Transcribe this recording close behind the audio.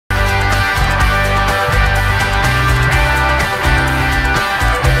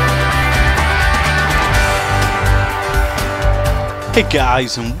Hey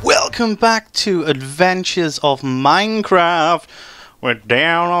guys, and welcome back to Adventures of Minecraft. We're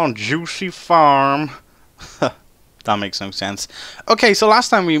down on Juicy Farm. That makes no sense. Okay, so last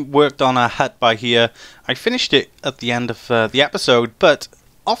time we worked on a hut by here. I finished it at the end of the episode, but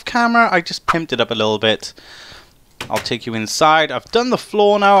off camera I just pimped it up a little bit. I'll take you inside. I've done the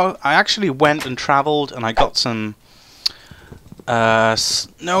floor now. I actually went and traveled and I got some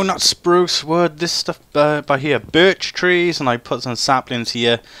no, not spruce wood, this stuff by here, birch trees, and I put some saplings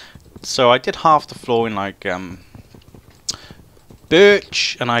here. So I did half the floor in like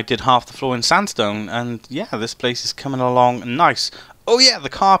birch, and I did half the floor in sandstone, and yeah, this place is coming along nice. Oh yeah, the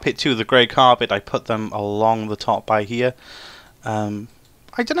carpet too, the grey carpet, I put them along the top by here. I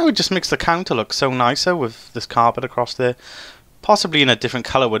don't know, it just makes the counter look so nicer with this carpet across there. Possibly in a different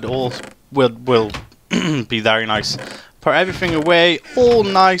colour will be very nice. Put everything away, all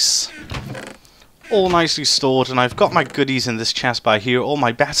nice, all nicely stored, and I've got my goodies in this chest by here, all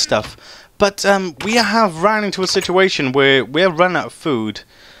my best stuff. But we have run into a situation where we're running out of food.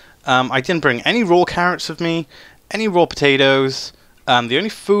 I didn't bring any raw carrots with me, any raw potatoes. The only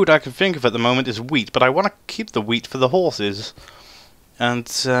food I can think of at the moment is wheat, but I want to keep the wheat for the horses. And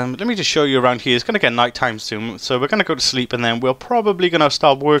let me just show you around here. It's going to get night time soon, so we're going to go to sleep, and then we're probably going to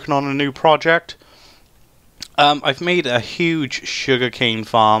start working on a new project. I've made a huge sugarcane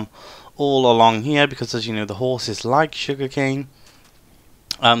farm all along here because, as you know, the horses like sugarcane.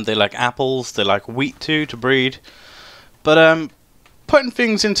 They like apples, they like wheat too to breed. But putting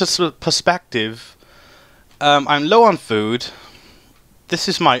things into perspective, I'm low on food. This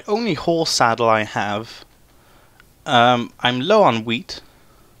is my only horse saddle I have. I'm low on wheat.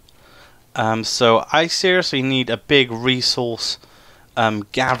 So I seriously need a big resource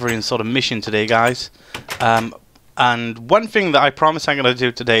gathering sort of mission today, guys. And one thing that I promise I'm going to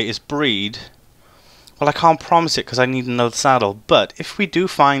do today is breed. Well, I can't promise it because I need another saddle, but if we do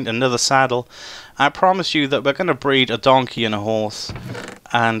find another saddle, I promise you that we're going to breed a donkey and a horse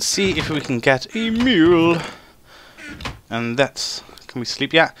and see if we can get a mule. And that's... Can we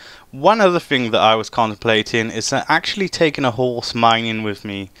sleep yet? One other thing that I was contemplating is actually taking a horse mining with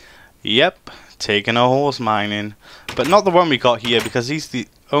me. Yep, taking a horse mining. But not the one we got here, because he's the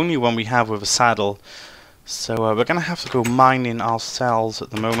only one we have with a saddle. So we're going to have to go mining ourselves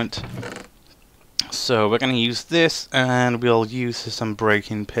at the moment. So we're going to use this, and we'll use this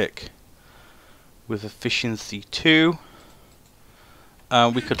unbreaking pick with efficiency 2.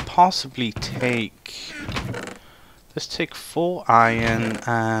 We could possibly take... Let's take 4 iron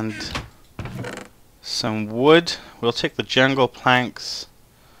and some wood. We'll take the jungle planks.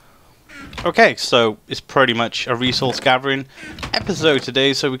 Okay, so it's pretty much a resource gathering episode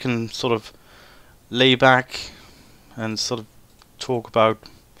today, so we can sort of lay back and sort of talk about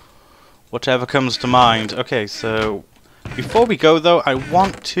whatever comes to mind. Okay, so before we go though, I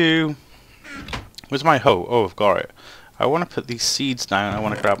want to... Where's my hoe? Oh, I've got it. I want to put these seeds down. I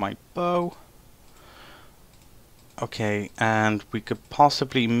want to grab my bow. Okay, and we could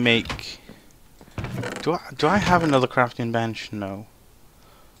possibly make... Do I have another crafting bench? No.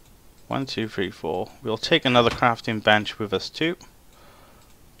 1, 2, 3, 4. We'll take another crafting bench with us too.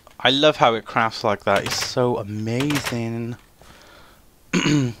 I love how it crafts like that. It's so amazing.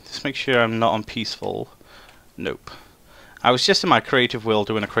 Just make sure I'm not on peaceful. Nope. I was just in my creative world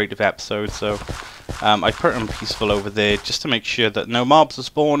doing a creative episode, so I put it on peaceful over there just to make sure that no mobs are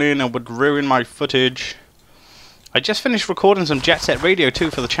spawning and would ruin my footage. I just finished recording some Jet Set Radio too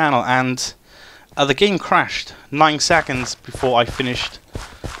for the channel, and the game crashed 9 seconds before I finished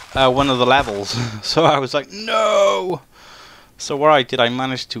one of the levels. So I was like, no! So what I did, I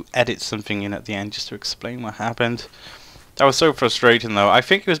managed to edit something in at the end just to explain what happened. That was so frustrating though. I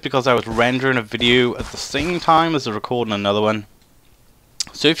think it was because I was rendering a video at the same time as recording another one.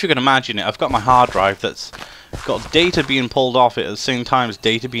 So if you can imagine it, I've got my hard drive that's got data being pulled off it at the same time as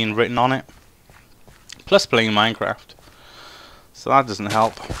data being written on it. Plus playing Minecraft. So that doesn't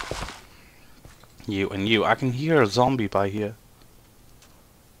help. You and you. I can hear a zombie by here.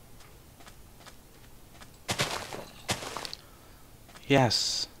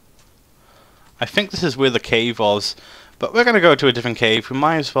 Yes. I think this is where the cave was. But we're going to go to a different cave. We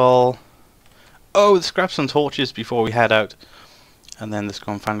might as well... Oh, let's grab some torches before we head out. And then let's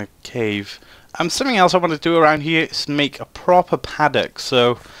go and find a cave. Something else I want to do around here is make a proper paddock.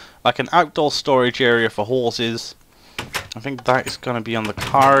 So... like an outdoor storage area for horses. I think that is going to be on the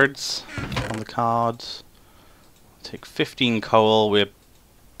cards. Take 15 coal. We're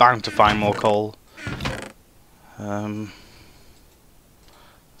bound to find more coal. Let's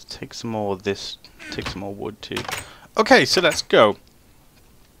take some more of this. Take some more wood too. Okay, so let's go.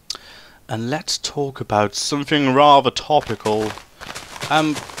 And let's talk about something rather topical.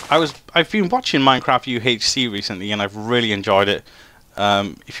 I've been watching Minecraft UHC recently, and I've really enjoyed it.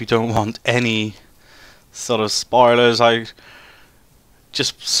 If you don't want any sort of spoilers, I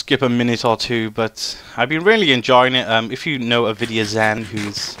just skip a minute or two, but I've been really enjoying it. If you know a Video Zen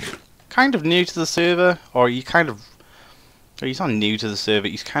who's kind of new to the server, or he's not new to the server,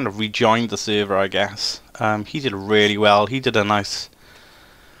 he's kind of rejoined the server, I guess. He did really well. He did an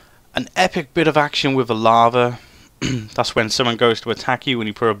epic bit of action with the lava. That's when someone goes to attack you and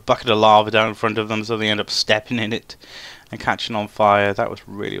you put a bucket of lava down in front of them, so they end up stepping in it and catching on fire. That was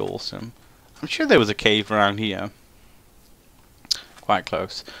really awesome. I'm sure there was a cave around here. Quite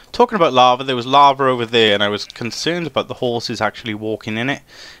close. Talking about lava, there was lava over there, and I was concerned about the horses actually walking in it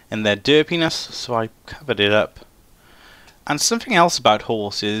and their derpiness, so I covered it up. And something else about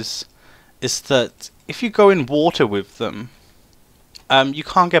horses is that if you go in water with them, you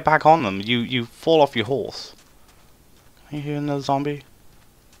can't get back on them. You fall off your horse. Can you hear another zombie?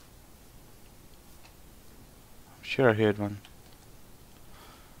 I'm sure I heard one.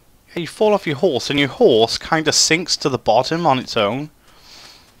 Yeah, you fall off your horse, and your horse kind of sinks to the bottom on its own.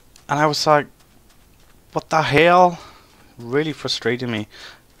 And I was like, what the hell? Really frustrated me.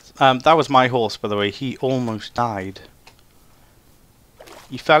 That was my horse, by the way. He almost died.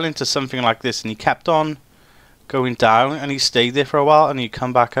 He fell into something like this, and he kept on going down, and he stayed there for a while, and he'd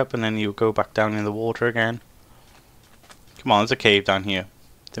come back up, and then he'd go back down in the water again. Come on, there's a cave down here.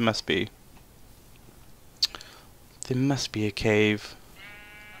 There must be. There must be a cave.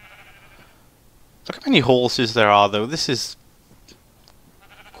 Look how many horses there are, though. This is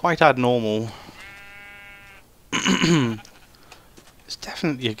quite abnormal. There's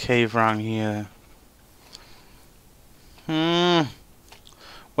definitely a cave around here. One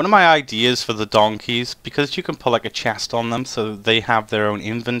of my ideas for the donkeys, because you can put like a chest on them so they have their own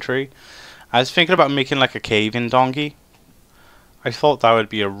inventory, I was thinking about making like a cave-in donkey. I thought that would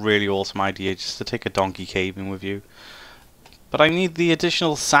be a really awesome idea, just to take a donkey cave-in with you. But I need the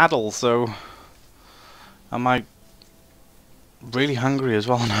additional saddle, so am I really hungry as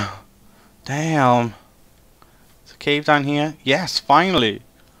well now? Damn. There's a cave down here? Yes, finally.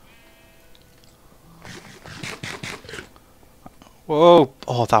 Whoa.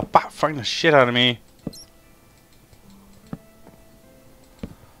 Oh, that bat frightened the shit out of me.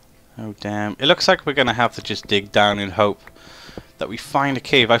 Oh, damn. It looks like we're going to have to just dig down and hope that we find a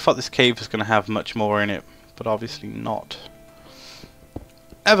cave. I thought this cave was going to have much more in it, but obviously not.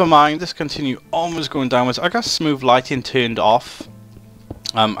 Never mind, let's continue almost going downwards. I got smooth lighting turned off.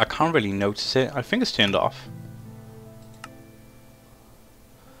 I can't really notice it. I think it's turned off.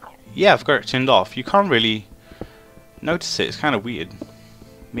 Yeah, I've got it turned off. You can't really notice it. It's kind of weird.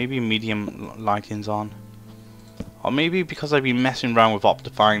 Maybe medium lighting's on. Or maybe because I've been messing around with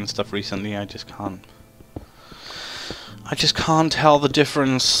Optifine and stuff recently, I just can't tell the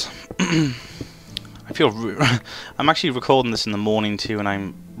difference. I feel I'm actually recording this in the morning too, and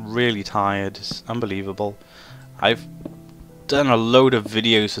I'm really tired. It's unbelievable. I've done a load of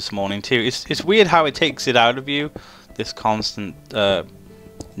videos this morning too. It's weird how it takes it out of you, this constant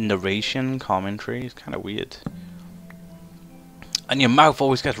narration, commentary. It's kind of weird. And your mouth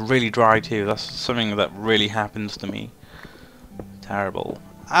always gets really dry too. That's something that really happens to me. Terrible.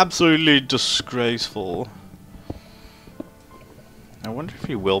 Absolutely disgraceful. I wonder if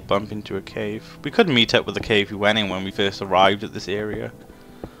we will bump into a cave. We could meet up with the cave we went in when we first arrived at this area.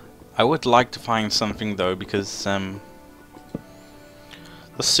 I would like to find something though, because the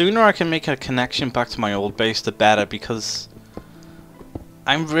sooner I can make a connection back to my old base, the better, because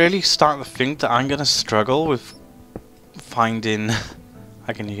I'm really starting to think that I'm going to struggle with finding...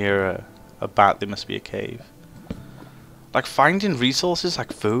 I can hear a bat. There must be a cave. Like finding resources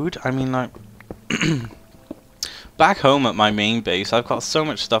like food. I mean, like... Back home at my main base, I've got so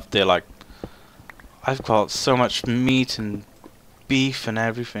much stuff there, like I've got so much meat and beef and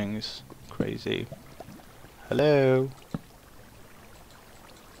everything. It's crazy. Hello.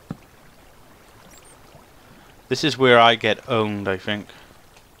 This is where I get owned, I think.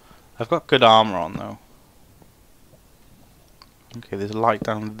 I've got good armor on though. Okay, there's a light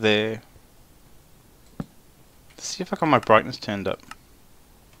down there. Let's see if I got my brightness turned up.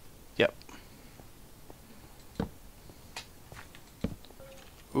 Yep.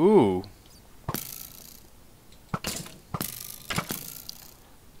 Ooh.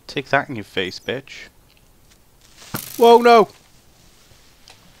 Take that in your face, bitch. Whoa, no!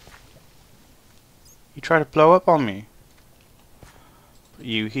 You try to blow up on me. Put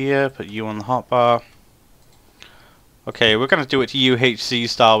you here, put you on the hotbar. Okay, we're gonna do it UHC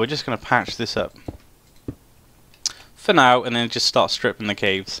style. We're just gonna patch this up for now, and then just start stripping the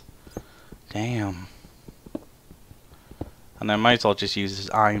caves. Damn. And I might as well just use this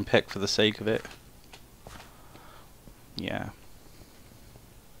iron pick for the sake of it. Yeah.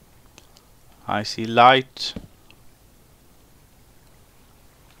 I see light.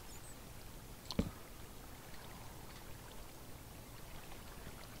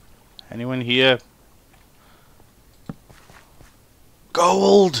 Anyone here?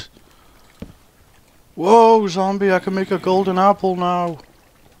 Gold! Whoa, zombie, I can make a golden apple now.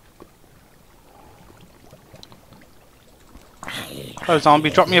 Oh, zombie,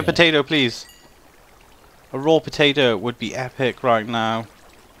 drop me a potato, please. A raw potato would be epic right now.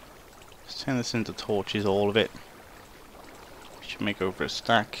 Let's turn this into torches, all of it. Should make over a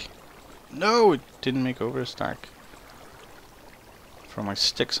stack. No, it didn't make over a stack. Throw my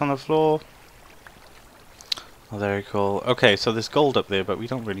sticks on the floor. Oh, very cool. Okay, so there's gold up there, but we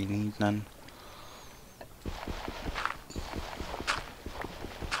don't really need none.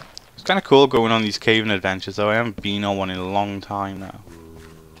 It's kind of cool going on these caving adventures, though. I haven't been on one in a long time now.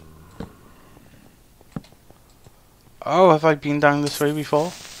 Oh, have I been down this way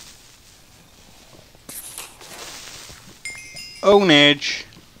before? Ownage.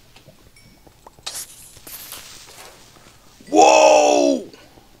 Whoa!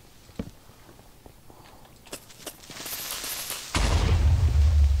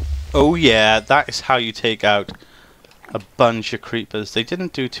 Oh yeah, that is how you take out a bunch of creepers. They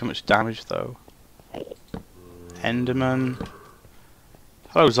didn't do too much damage though. Enderman.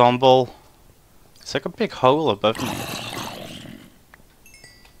 Hello, Zomble. It's like a big hole above me.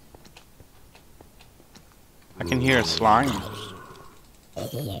 I can hear a slime.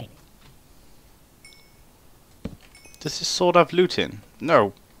 Does this sword have loot in?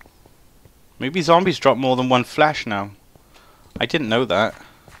 No. Maybe zombies drop more than one flesh now. I didn't know that.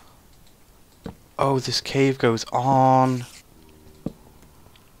 Oh, this cave goes on.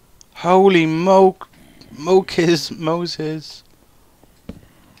 Holy Moses.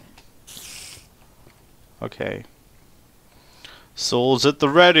 Okay. Swords at the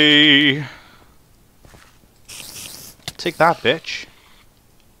ready. Take that, bitch.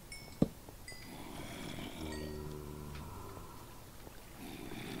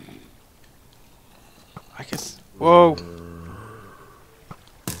 I guess. Whoa.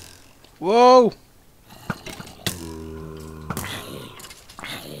 Whoa.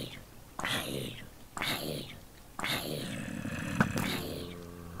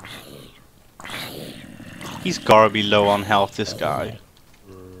 He's gotta be low on health, this guy.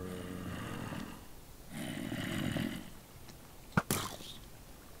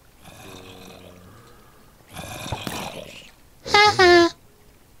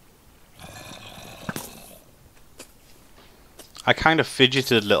 I kind of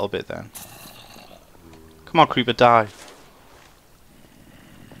fidgeted a little bit then. Come on, creeper, die.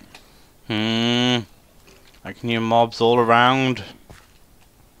 I can hear mobs all around.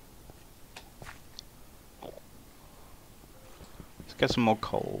 Let's get some more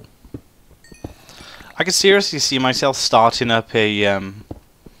coal. I can seriously see myself starting up a an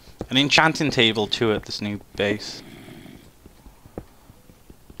enchanting table too at this new base.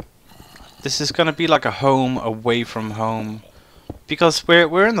 This is gonna be like a home away from home. Because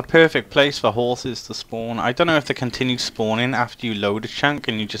we're in the perfect place for horses to spawn. I don't know if they continue spawning after you load a chunk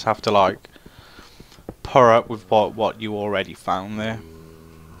and you just have to like pour up with what you already found there.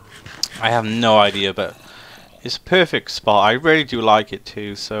 I have no idea, but it's a perfect spot. I really do like it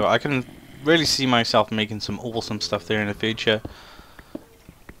too, so I can really see myself making some awesome stuff there in the future.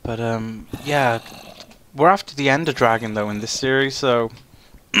 But yeah, we're after the Ender Dragon though in this series, so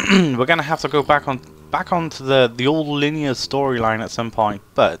we're gonna have to go back onto the old linear storyline at some point.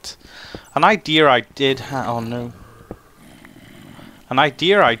 But an idea I did have, oh no, an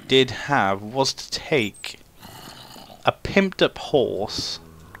idea I did have was to take a pimped up horse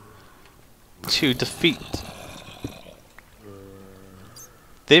to defeat.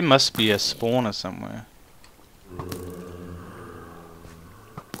 There must be a spawner somewhere.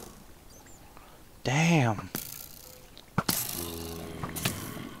 Damn.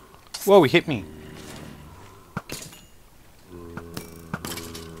 Whoa, he hit me.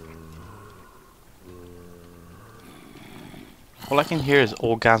 All I can hear is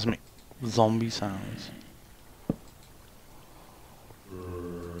orgasmic zombie sounds.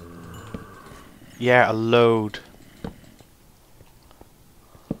 Yeah, a load.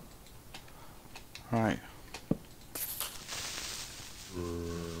 Right.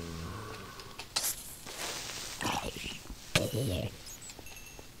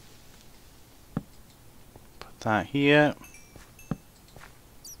 Put that here.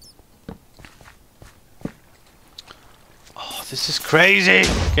 Oh, this is crazy!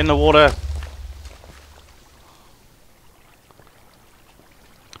 Get in the water.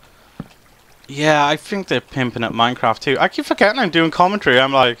 Yeah, I think they're pimping up Minecraft too. I keep forgetting I'm doing commentary.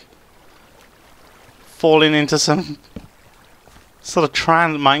 I'm like falling into some sort of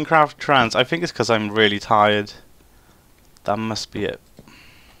Minecraft trance. I think it's because I'm really tired. That must be it.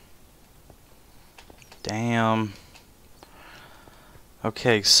 Damn.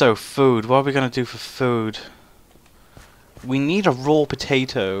 Okay, so food. What are we gonna do for food? We need a raw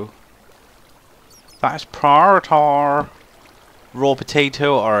potato. That is priority. Raw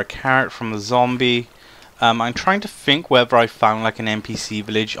potato or a carrot from the zombie. I'm trying to think whether I found like an NPC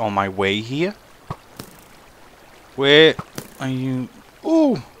village on my way here. Where are you?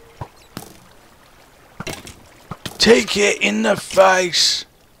 Ooh! Take it in the face!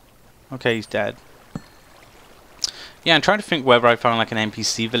 Okay, he's dead. Yeah, I'm trying to think whether I found like an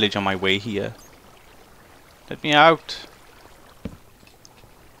NPC village on my way here. Let me out.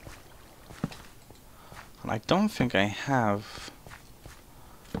 And I don't think I have.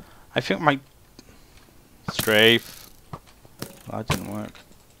 I think my strafe. Well, that didn't work.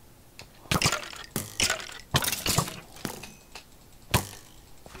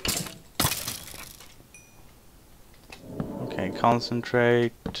 Okay,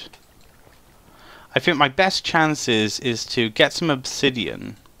 concentrate. I think my best chances is to get some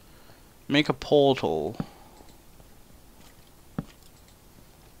obsidian, make a portal.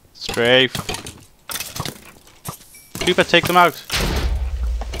 Strafe. Creeper, take them out.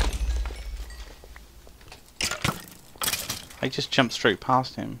 I just jumped straight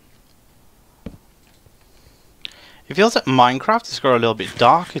past him. It feels like Minecraft has got a little bit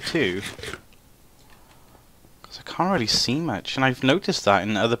darker too. Because I can't really see much. And I've noticed that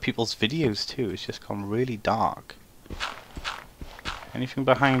in other people's videos too. It's just gone really dark. Anything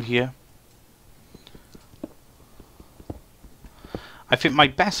behind here? I think my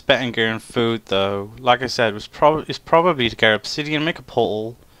best bet in getting food though, like I said, is probably to get obsidian, make a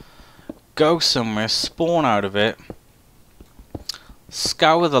portal, go somewhere, spawn out of it,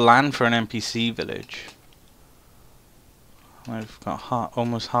 scour the land for an NPC village. I've got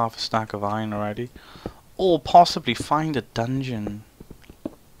almost half a stack of iron already. Or possibly find a dungeon.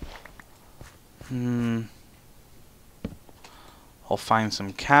 Or find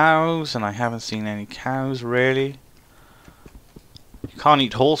some cows, and I haven't seen any cows really. You can't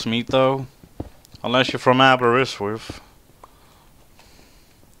eat horse meat though, unless you're from Aberystwyth.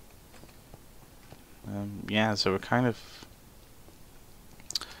 Yeah, so we're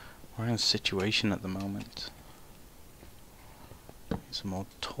in a situation at the moment. Some more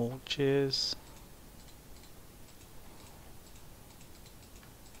torches.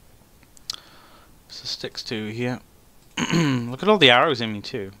 What's the sticks to here? Look at all the arrows in me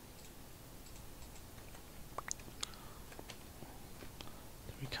too.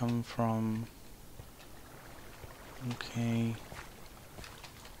 We come from. Okay.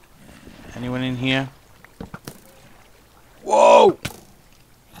 Anyone in here? Whoa!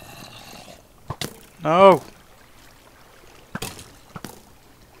 No!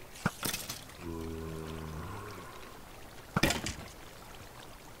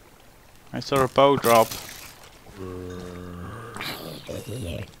 I saw a bow drop.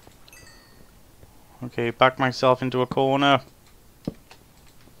 Okay, back myself into a corner.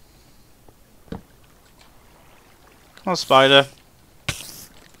 Come on, spider.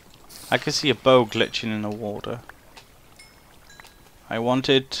 I can see a bow glitching in the water. I want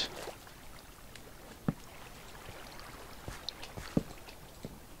it.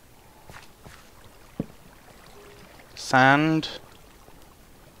 Sand.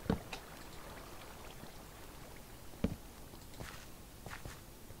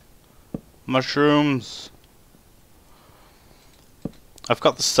 Mushrooms. I've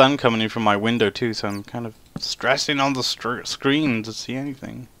got the sun coming in from my window too, so I'm kind of stressing on the screen to see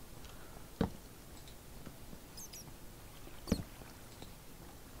anything.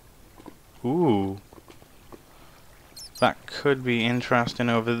 Ooh. That could be interesting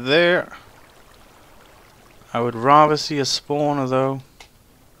over there. I would rather see a spawner though.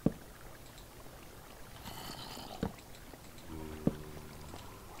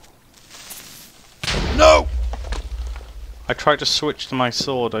 No! I tried to switch to my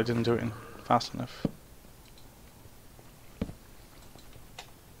sword, I didn't do it fast enough.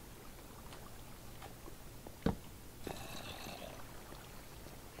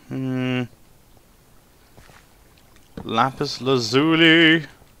 Lapis lazuli.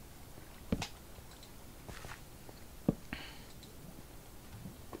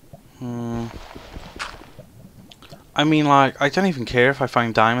 I mean, like, I don't even care if I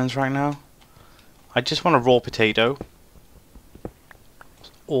find diamonds right now. I just want a raw potato.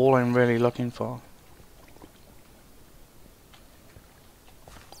 That's all I'm really looking for.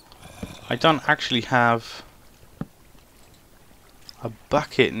 I don't actually have a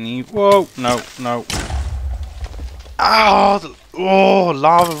bucket whoa, no, no. Ow! Oh,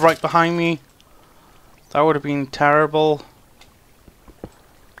 lava right behind me. That would have been terrible.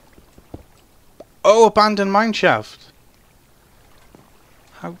 Oh, abandoned mineshaft.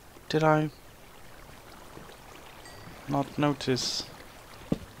 How did I not notice?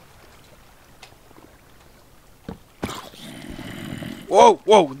 Whoa,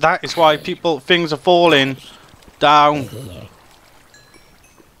 whoa, that is why things are falling down.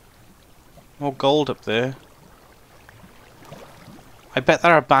 More gold up there. I bet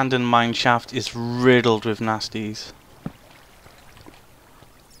that abandoned mineshaft is riddled with nasties.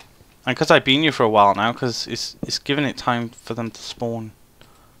 And because I've been here for a while now, because it's given it time for them to spawn.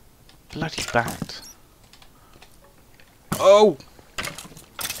 Bloody bat. Oh!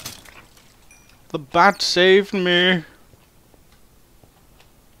 The bat saved me.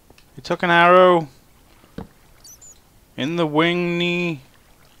 He took an arrow in the wing knee.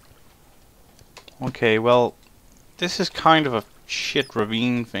 Okay, well, this is kind of a shit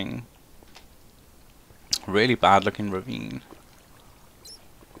ravine thing. Really bad looking ravine.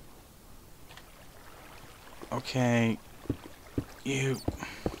 Okay, you.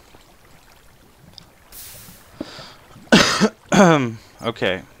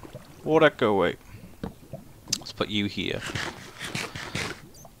 Okay, water, go away. Let's put you here.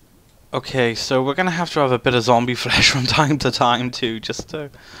 Okay, so we're gonna have to have a bit of zombie flesh from time to time too, just to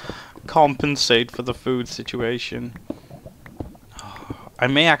compensate for the food situation. I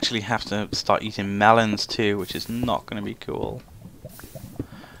may actually have to start eating melons too, which is not gonna be cool.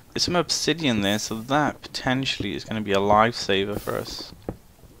 There's some obsidian there, so that potentially is going to be a lifesaver for us.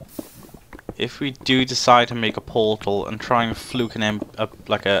 If we do decide to make a portal and try and fluke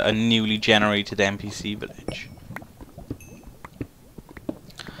like a newly generated NPC village.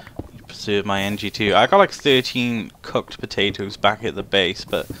 Preserve my NG2. I got like 13 cooked potatoes back at the base,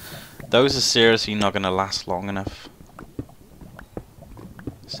 but those are seriously not going to last long enough.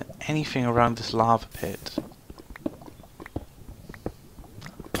 Is there anything around this lava pit?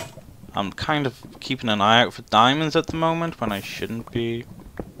 I'm kind of keeping an eye out for diamonds at the moment when I shouldn't be.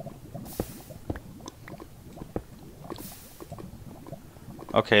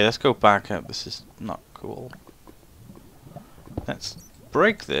 Okay, let's go back up. This is not cool. Let's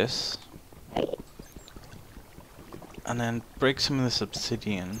break this. And then break some of this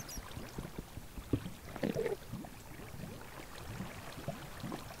obsidian. Put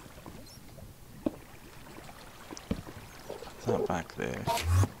that back there.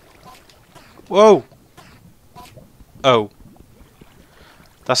 Whoa! Oh.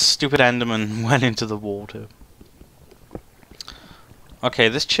 That stupid Enderman went into the water. Okay,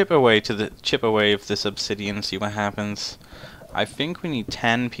 let's chip away of this obsidian and see what happens. I think we need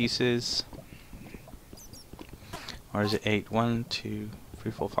 10 pieces. Or is it 8? 1, 2,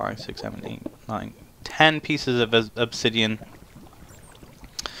 3, 4, 5, 6, 7, 8, 9. 10 pieces of obsidian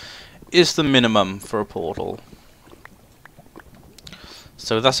is the minimum for a portal.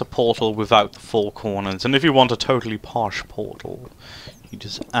 So that's a portal without the 4 corners, and if you want a totally posh portal, you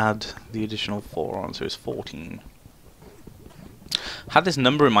just add the additional 4 on, so it's 14. I had this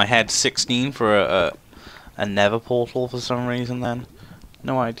number in my head, 16, for a nether portal for some reason then.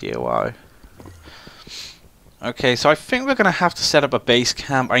 No idea why. Okay, so I think we're going to have to set up a base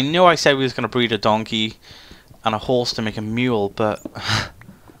camp. I know I said we was going to breed a donkey and a horse to make a mule, but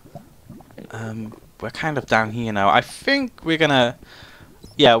we're kind of down here now. I think we're going to...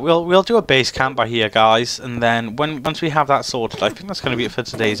 Yeah, we'll do a base camp by here, guys, and then once we have that sorted, I think that's going to be it for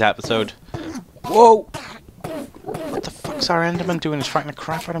today's episode. Whoa! What the fuck's our Enderman doing? He's frightening the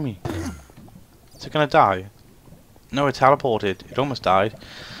crap out of me. Is it going to die? No, it teleported. It almost died.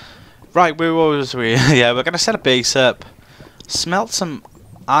 Right, where was we? Yeah, we're going to set a base up, smelt some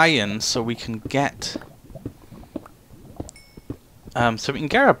iron so we can get... so we can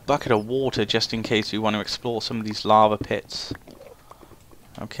get a bucket of water just in case we want to explore some of these lava pits.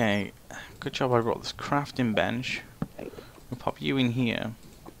 Okay, good job I brought this crafting bench. We'll pop you in here.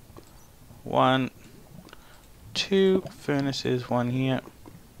 1, 2 furnaces, 1 here.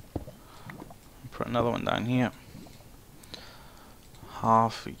 Put another one down here.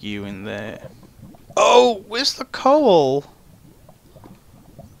 Half of you in there. Oh, where's the coal?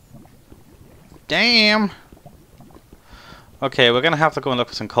 Damn. Okay, we're gonna have to go and look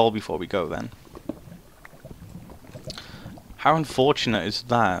for some coal before we go then. How unfortunate is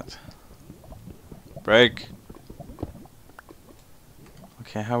that? Break.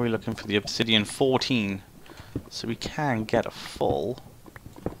 Okay, how are we looking for the obsidian? 14. So we can get a full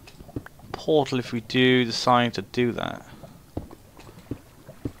portal if we do decide to do that.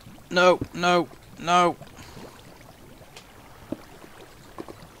 No, no, no.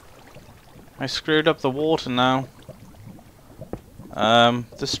 I screwed up the water now.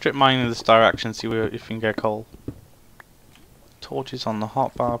 Just strip mine in this direction, see if you can get coal. Torches on the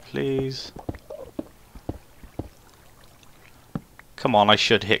hotbar, please. Come on, I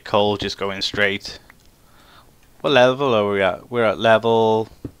should hit coal just going straight. What level are we at? We're at level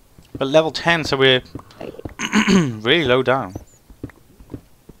 10, so we're really low down.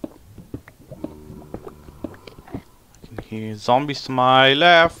 I can hear zombies to my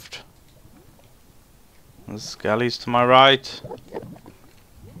left. And skellies to my right.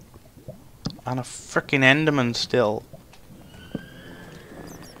 And a frickin' Enderman still.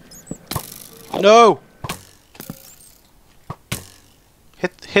 No!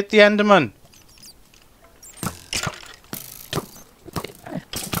 Hit the Enderman!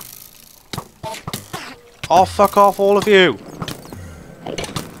 Oh, fuck off, all of you!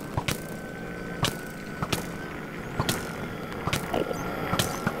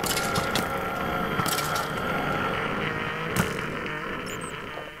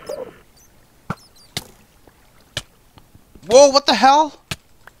 Whoa, what the hell?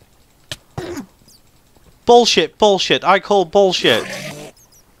 Bullshit, bullshit, I call bullshit.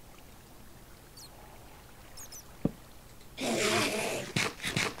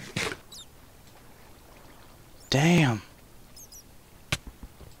 Damn.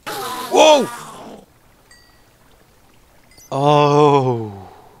 Whoa! Oh.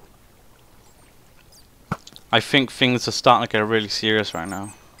 I think things are starting to get really serious right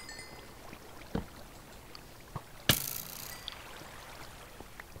now.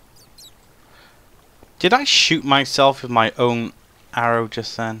 Did I shoot myself with my own arrow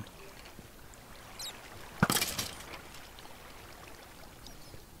just then?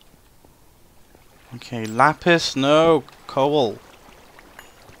 Okay, lapis, no, coal.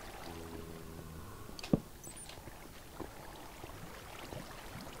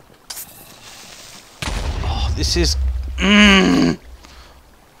 Oh, this is...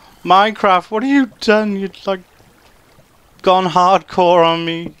 Minecraft, what have you done? You've like gone hardcore on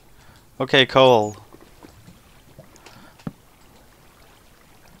me. Okay, coal.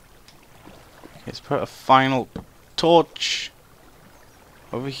 Okay, let's put a final torch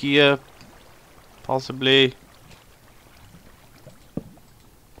over here. Possibly.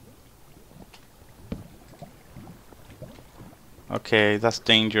 Okay, that's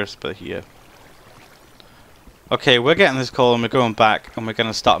dangerous, but here. Okay, we're getting this coal and we're going back and we're going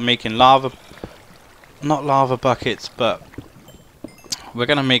to start making lava. Not lava buckets, but we're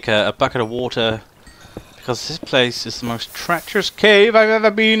going to make a bucket of water. Because this place is the most treacherous cave I've ever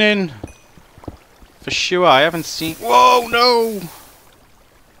been in. For sure, I haven't seen... Whoa, no!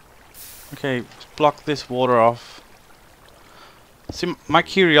 Okay, let's block this water off. See, my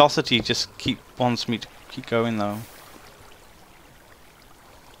curiosity just wants me to keep going though.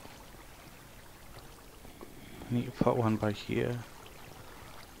 I need to put one by here.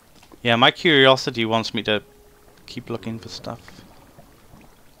 Yeah, my curiosity wants me to keep looking for stuff.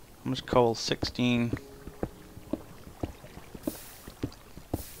 How much coal? 16.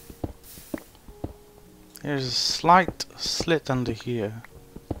 There's a slight slit under here.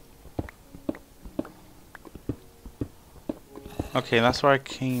 Okay, that's where I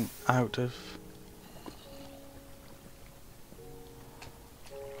came out of.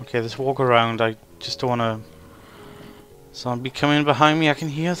 Okay, let's walk around. I just don't want to... Zombie coming behind me. I can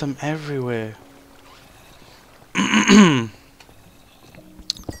hear them everywhere.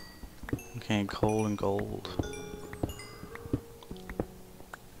 Okay, coal and gold.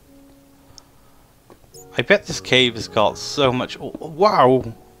 I bet this cave has got so much... Oh,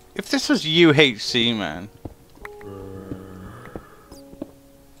 wow! If this was UHC, man.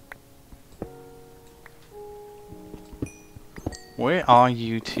 Where are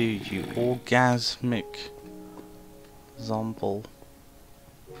you two, you orgasmic zombie?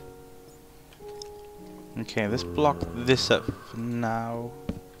 Okay, let's block this up for now.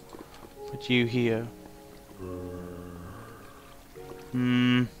 Put you here.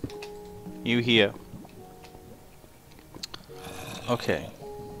 You here. Okay.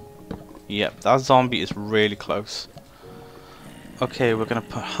 Yep, that zombie is really close. Okay, we're gonna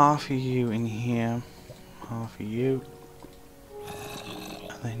put half of you in here. Half of you.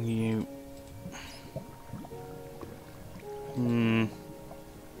 Then you...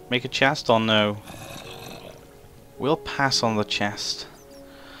 Make a chest or no? We'll pass on the chest.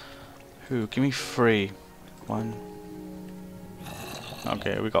 Ooh, give me 3. 1.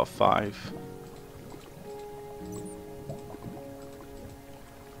 Okay, we got 5.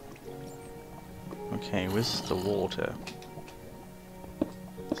 Okay, where's the water?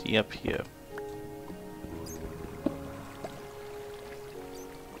 See up here.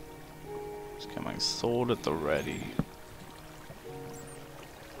 Just get my sword at the ready.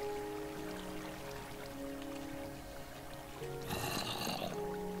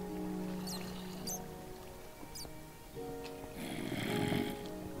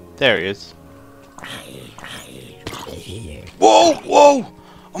 There he is. Whoa! Whoa!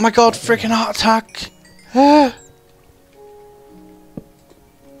 Oh my god, freaking heart attack! I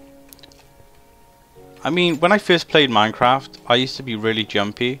mean, when I first played Minecraft, I used to be really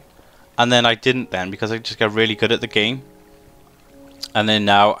jumpy. And then I didn't then, because I just got really good at the game. And then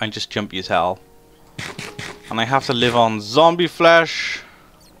now, I'm just jumpy as hell. And I have to live on zombie flesh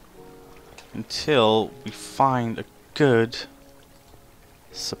until we find a good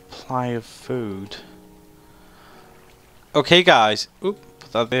supply of food. Okay guys, oop,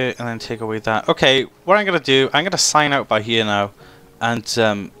 put that there and then take away that. Okay, what I'm gonna do, I'm gonna sign out by here now, and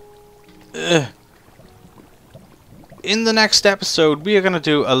in the next episode we are gonna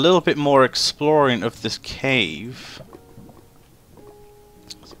do a little bit more exploring of this cave.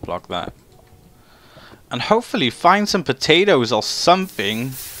 Let's block that, and hopefully find some potatoes or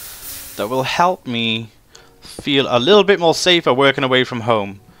something that will help me feel a little bit more safer working away from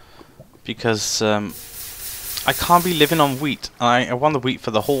home, because I can't be living on wheat, and I want the wheat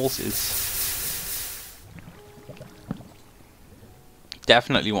for the horses.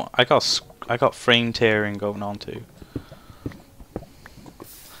 Definitely want. I got frame tearing going on too.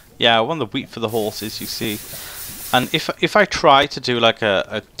 Yeah, I want the wheat for the horses, you see. And if I try to do like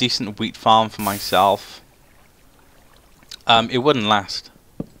a decent wheat farm for myself, it wouldn't last.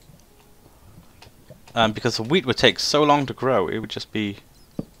 Because the wheat would take so long to grow, it would just be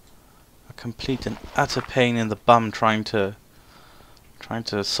a complete and utter pain in the bum trying to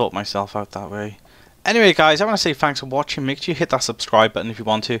sort myself out that way. Anyway guys, I want to say thanks for watching. Make sure you hit that subscribe button if you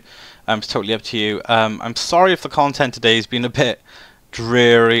want to. It's totally up to you. I'm sorry if the content today has been a bit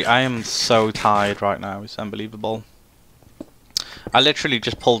dreary. I am so tired right now, it's unbelievable. I literally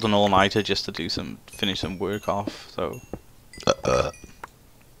just pulled an all-nighter just to finish some work off, so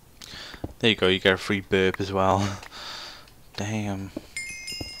there you go, you get a free burp as well. Damn.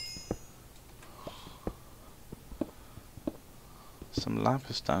 Some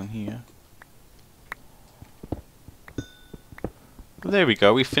lapis down here. Well, there we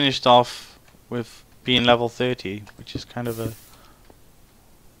go, we finished off with being level 30, which is kind of a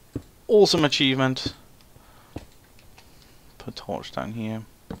awesome achievement. Put a torch down here.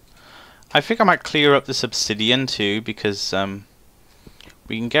 I think I might clear up this obsidian too, because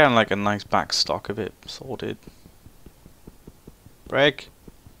we can get like a nice back stock of it sorted. Break.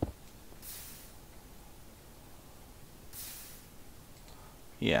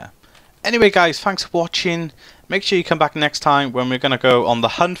 Yeah. Anyway guys, thanks for watching. Make sure you come back next time when we're gonna go on the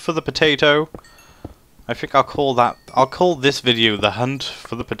hunt for the potato. I think I'll call this video the hunt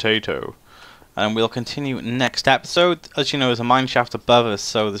for the potato. And we'll continue next episode. As you know, there's a mine shaft above us,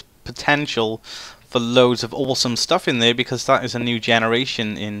 so there's potential for loads of awesome stuff in there, because that is a new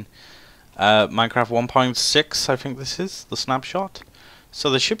generation in Minecraft 1.6, I think this is, the snapshot. So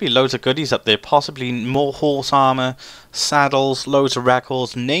there should be loads of goodies up there, possibly more horse armor, saddles, loads of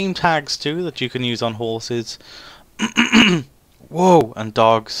records, name tags too that you can use on horses. Whoa, and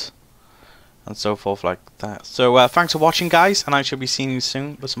dogs, and so forth like that. So thanks for watching guys, and I shall be seeing you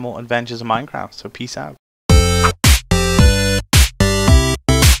soon with some more adventures in Minecraft, so peace out.